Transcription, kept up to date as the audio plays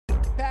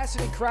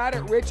capacity crowd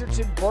at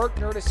Richardson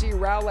Berkner to see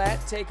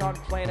Rowlett take on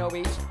Plano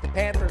East. The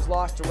Panthers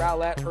lost to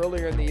Rowlett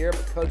earlier in the year,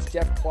 but Coach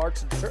Jeff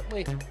Clarkson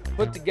certainly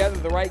put together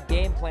the right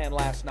game plan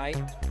last night.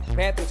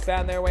 Panthers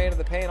found their way into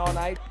the paint all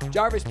night.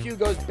 Jarvis Pugh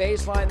goes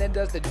baseline, then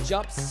does the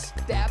jump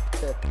step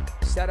to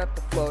set up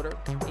the floater.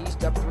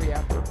 East up 3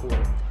 after a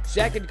quarter.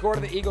 Second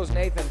quarter, the Eagles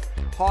Nathan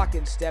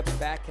Hawkins steps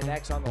back,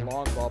 connects on the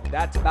long ball, but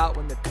that's about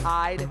when the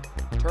tide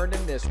turned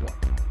in this one.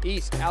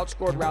 East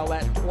outscored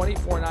Rowlett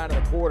 24-9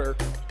 in the quarter.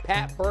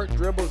 Birt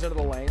dribbles into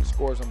the lane,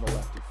 scores on the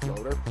lefty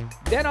floater.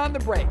 Then on the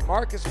break,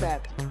 Marcus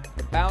Mathieu,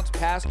 the bounce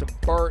pass to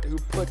Birt, who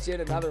puts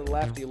in another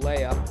lefty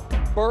layup.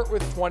 Birt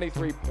with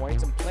 23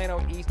 points, and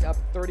Plano East up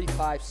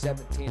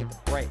 35-17 at the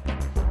break.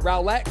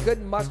 Rowlett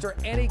couldn't muster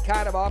any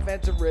kind of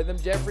offensive rhythm.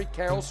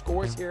 Carroll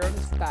scores here and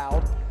is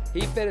fouled.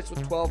 He finished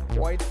with 12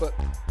 points, but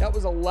that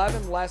was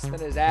 11 less than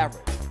his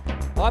average.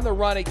 On the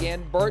run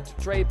again, Birt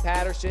to Trey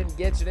Patterson,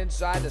 gets it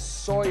inside to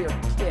Sawyer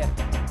Kipp.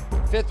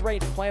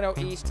 Fifth-ranked Plano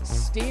East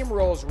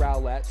steamrolls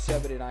Rowlett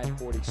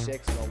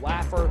 79-46. And the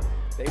laugher,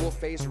 they will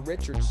face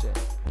Richardson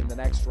in the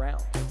next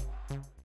round.